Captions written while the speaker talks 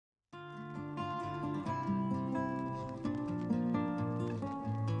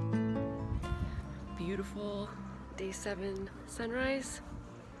beautiful day 7 sunrise.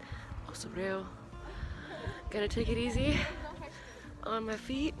 Also real. Gonna take it easy on my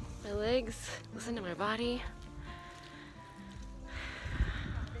feet, my legs, listen to my body.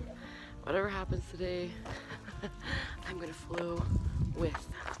 Whatever happens today, I'm gonna flow with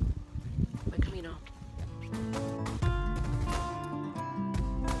my Camino.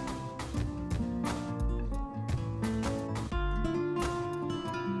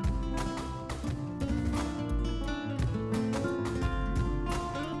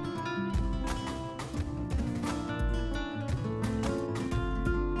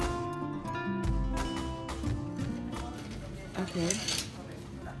 Okay.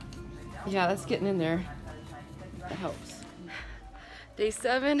 Yeah, that's getting in there. That helps. Day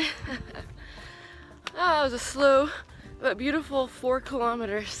 7. Oh, it was a slow but beautiful 4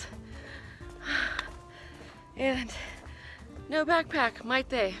 kilometers. And no backpack, might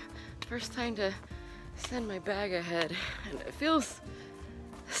they? First time to send my bag ahead. And it feels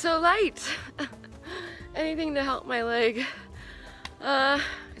so light. Anything to help my leg.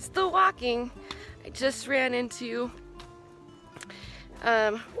 Still walking. I just ran into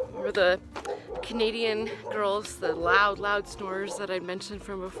or the Canadian girls, the loud snorers that I'd mentioned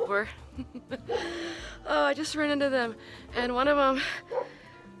from before. Oh, I just ran into them, and one of them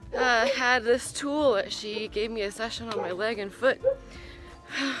had this tool that she gave me a session on my leg and foot,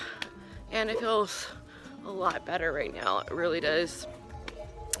 and it feels a lot better right now. It really does.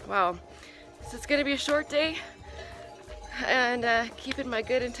 Wow. So it's gonna be a short day, and keeping my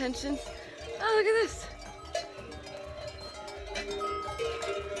good intentions. Oh, look at this.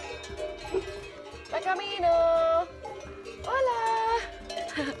 My Camino! Hola!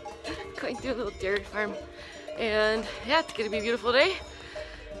 Going through a little dairy farm. And yeah, it's gonna be a beautiful day.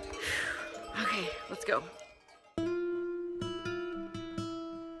 Okay, let's go.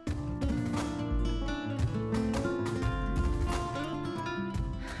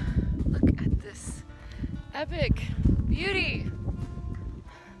 Look at this epic beauty!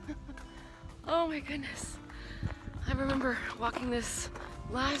 Oh my goodness. I remember walking this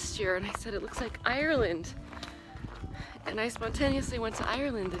last year and I said it looks like Ireland, and I spontaneously went to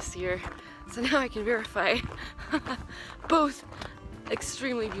Ireland this year, so now I can verify. Both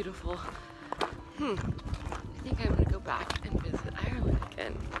extremely beautiful. I think I'm gonna go back and visit Ireland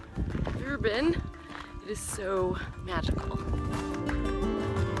again. Have you ever been? It is so magical.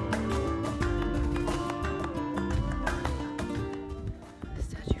 The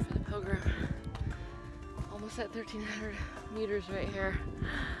statue for the pilgrim. Almost at 1,300 meters right here.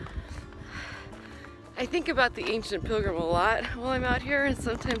 I think about the ancient pilgrim a lot while I'm out here, and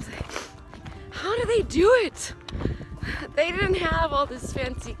sometimes how do they do it? They didn't have all this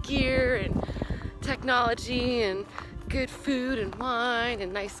fancy gear and technology and good food and wine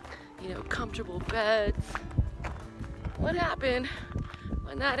and nice, comfortable beds. What happened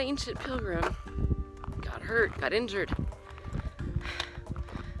when that ancient pilgrim got hurt, got injured?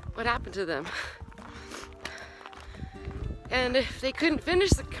 What happened to them? And if they couldn't finish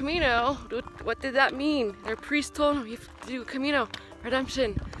the Camino, what did that mean? Their priest told them, you have to do Camino,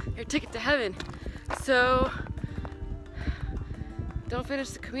 redemption, your ticket to heaven. So, don't finish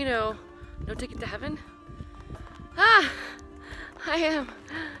the Camino, no ticket to heaven? I am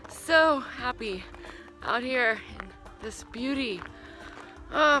so happy out here in this beauty.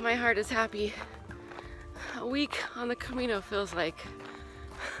 Oh, my heart is happy. A week on the Camino feels like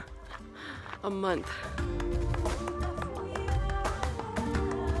a month.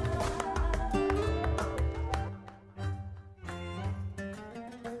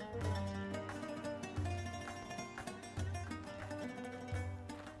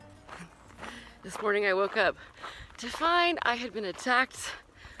 This morning I woke up to find I had been attacked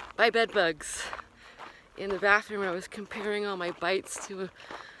by bed bugs. In the bathroom I was comparing all my bites to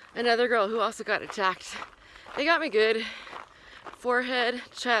another girl who also got attacked. They got me good. Forehead,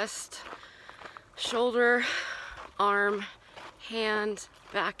 chest, shoulder, arm, hand,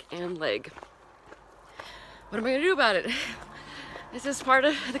 back, and leg. What am I gonna do about it? This is part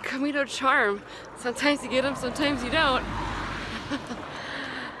of the Camino charm. Sometimes you get them, sometimes you don't.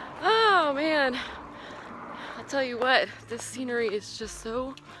 Oh man, I'll tell you what, this scenery is just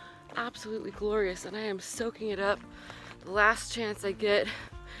so absolutely glorious, and I am soaking it up. The last chance I get,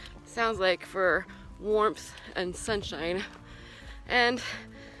 sounds like, for warmth and sunshine. And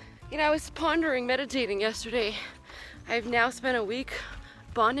I was pondering, meditating yesterday. I've now spent a week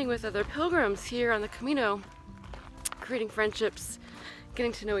bonding with other pilgrims here on the Camino, creating friendships,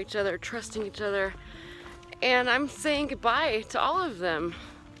 getting to know each other, trusting each other, and I'm saying goodbye to all of them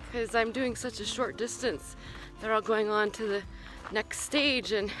because I'm doing such a short distance. They're all going on to the next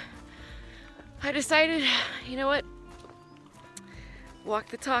stage, and I decided, you know what? Walk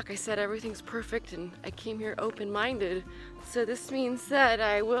the talk. I said everything's perfect and I came here open-minded. So this means that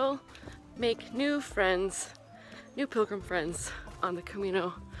I will make new friends, new pilgrim friends on the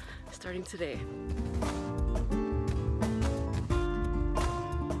Camino starting today.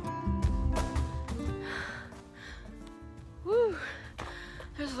 Woo!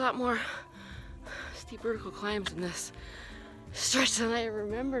 There's a lot more steep vertical climbs in this stretch than I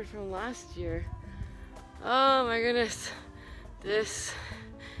remembered from last year. Oh my goodness. This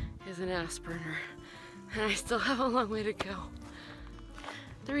is an ass burner, and I still have a long way to go.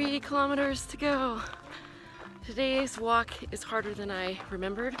 3 kilometers to go. Today's walk is harder than I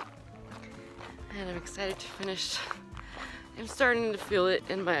remembered, and I'm excited to finish. I'm starting to feel it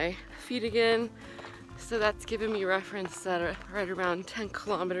in my feet again, so that's giving me reference that right around 10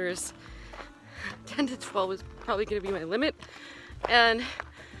 kilometers. 10 to 12 is probably going to be my limit, and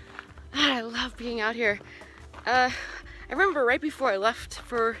I love being out here. I remember right before I left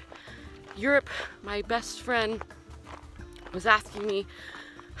for Europe, my best friend was asking me,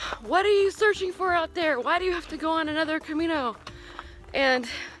 what are you searching for out there? Why do you have to go on another Camino? And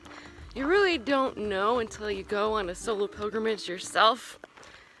you really don't know until you go on a solo pilgrimage yourself.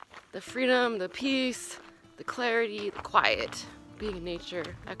 The freedom, the peace, the clarity, the quiet, being in nature,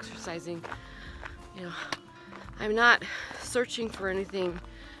 exercising. You know, I'm not searching for anything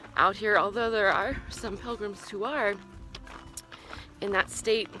out here, although there are some pilgrims who are in that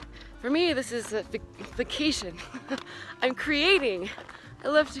state. For me, this is a vacation. I'm creating. I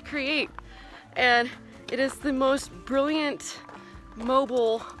love to create. And it is the most brilliant,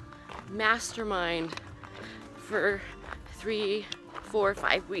 mobile mastermind for 3, 4,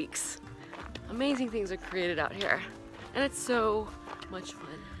 5 weeks. Amazing things are created out here. And it's so much fun.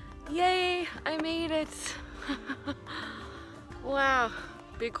 Yay, I made it. Wow,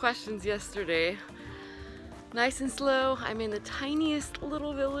 big questions yesterday. Nice and slow. I'm in the tiniest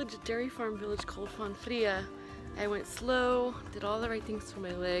little village, dairy farm village called Fonfria. I went slow, did all the right things for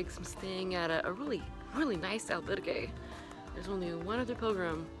my legs. I'm staying at a really, really nice albergue. There's only one other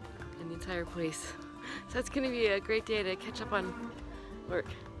pilgrim in the entire place. So it's gonna be a great day to catch up on work.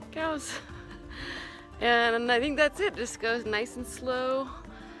 Cows. And I think that's it. Just go nice and slow.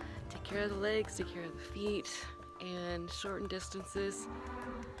 Take care of the legs, take care of the feet, and shorten distances.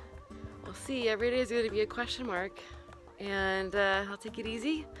 We'll see. Every day is going to be a question mark, and I'll take it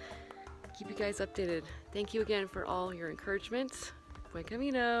easy. Keep you guys updated. Thank you again for all your encouragement. Buen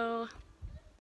camino.